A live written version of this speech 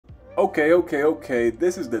Okay.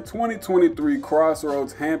 This is the 2023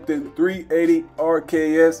 Crossroads Hampton 380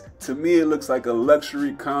 RKS. To me, it looks like a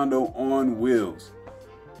luxury condo on wheels.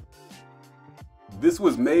 This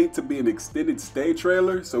was made to be an extended stay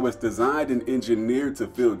trailer, so it's designed and engineered to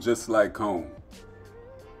feel just like home.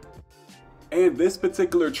 And this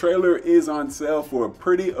particular trailer is on sale for a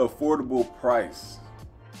pretty affordable price.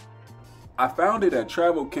 I found it at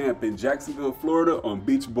Travel Camp in Jacksonville, Florida on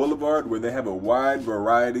Beach Boulevard, where they have a wide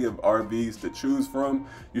variety of RVs to choose from.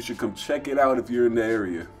 You should come check it out if you're in the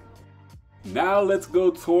area. Now let's go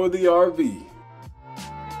tour the RV.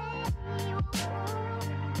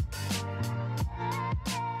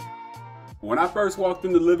 When I first walked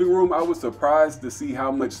in the living room, I was surprised to see how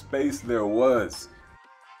much space there was.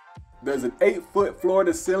 There's an 8-foot floor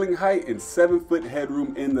to ceiling height and 7-foot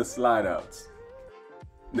headroom in the slide outs.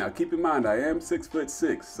 Now keep in mind, I am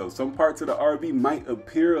 6'6", so some parts of the RV might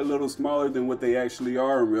appear a little smaller than what they actually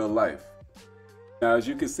are in real life. Now as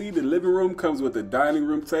you can see, the living room comes with a dining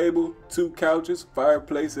room table, 2 couches,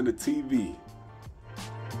 fireplace, and a TV.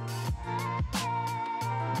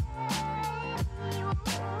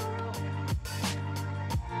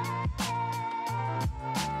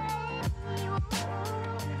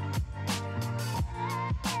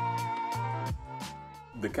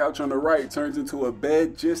 The couch on the right turns into a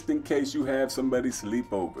bed just in case you have somebody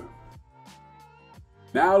sleep over.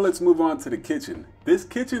 Now let's move on to the kitchen. This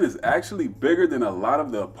kitchen is actually bigger than a lot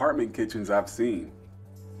of the apartment kitchens I've seen.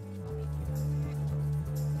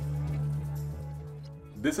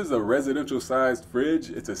 This is a residential sized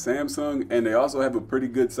fridge. It's a Samsung, and they also have a pretty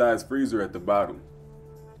good sized freezer at the bottom.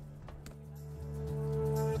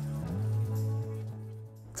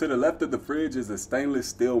 To the left of the fridge is a stainless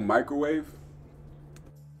steel microwave.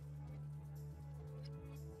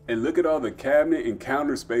 And look at all the cabinet and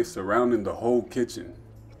counter space surrounding the whole kitchen.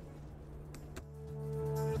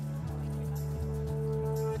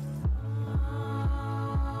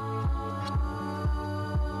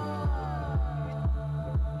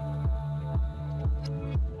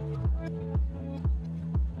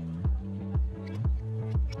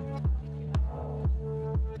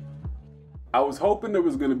 I was hoping there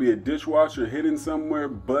was going to be a dishwasher hidden somewhere,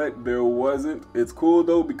 but there wasn't. It's cool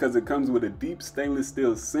though because it comes with a deep stainless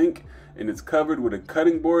steel sink and it's covered with a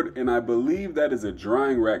cutting board, and I believe that is a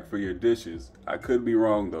drying rack for your dishes. I could be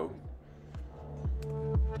wrong though.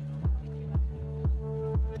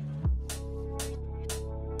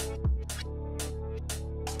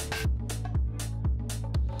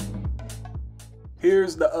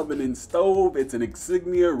 Here's the oven and stove. It's an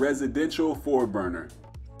Insignia residential 4-burner.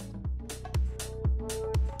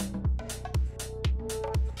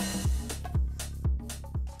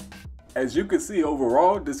 As you can see,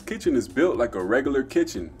 overall, this kitchen is built like a regular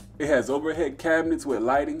kitchen. It has overhead cabinets with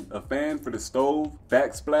lighting, a fan for the stove,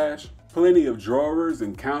 backsplash, plenty of drawers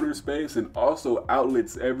and counter space, and also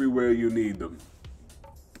outlets everywhere you need them.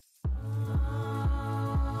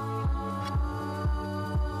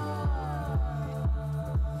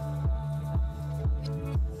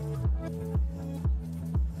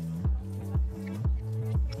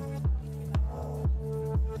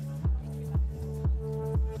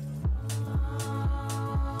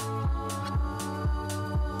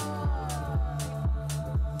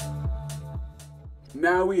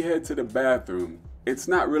 Now we head to the bathroom. It's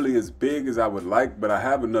not really as big as I would like, but I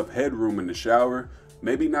have enough headroom in the shower.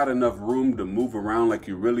 Maybe not enough room to move around like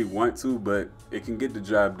you really want to, but it can get the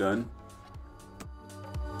job done.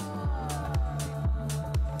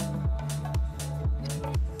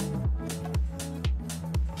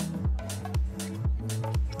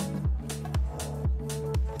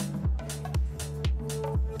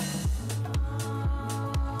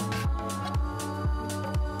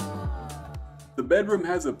 The bedroom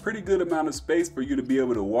has a pretty good amount of space for you to be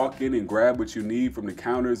able to walk in and grab what you need from the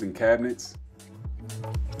counters and cabinets.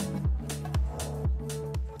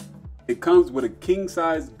 It comes with a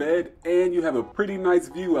king-size bed, and you have a pretty nice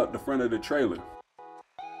view out the front of the trailer.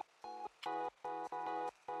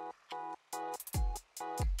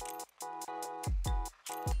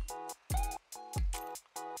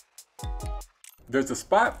 There's a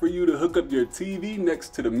spot for you to hook up your TV next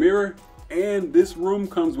to the mirror. And this room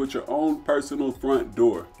comes with your own personal front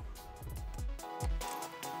door.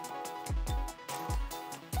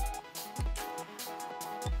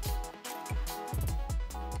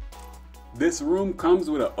 This room comes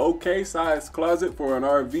with an okay sized closet for an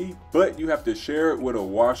RV, but you have to share it with a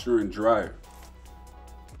washer and dryer.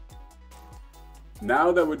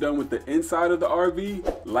 Now that we're done with the inside of the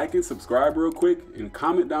RV, like and subscribe real quick and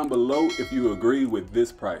comment down below if you agree with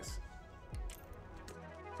this price.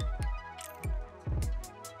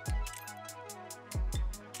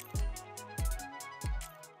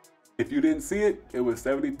 If you didn't see it, it was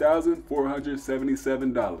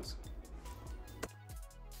 $70,477.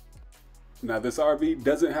 Now this RV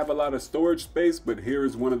doesn't have a lot of storage space, but here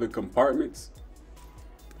is one of the compartments.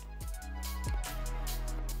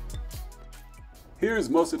 Here's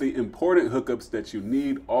most of the important hookups that you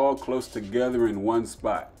need all close together in one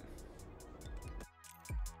spot.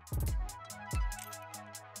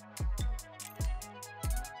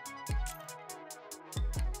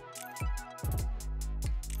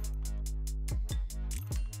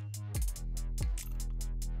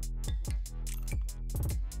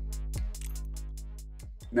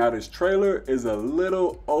 Now this trailer is a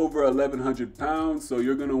little over 1,100 pounds, so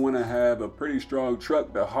you're gonna wanna have a pretty strong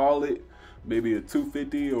truck to haul it. Maybe a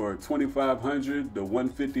 250 or a 2500, the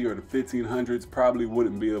 150 or the 1500s probably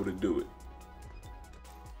wouldn't be able to do it.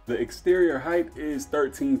 The exterior height is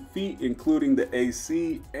 13 feet, including the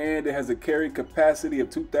AC, and it has a carry capacity of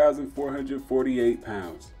 2,448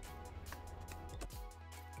 pounds.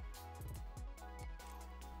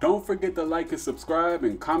 Don't forget to like and subscribe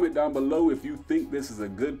and comment down below if you think this is a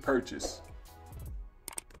good purchase.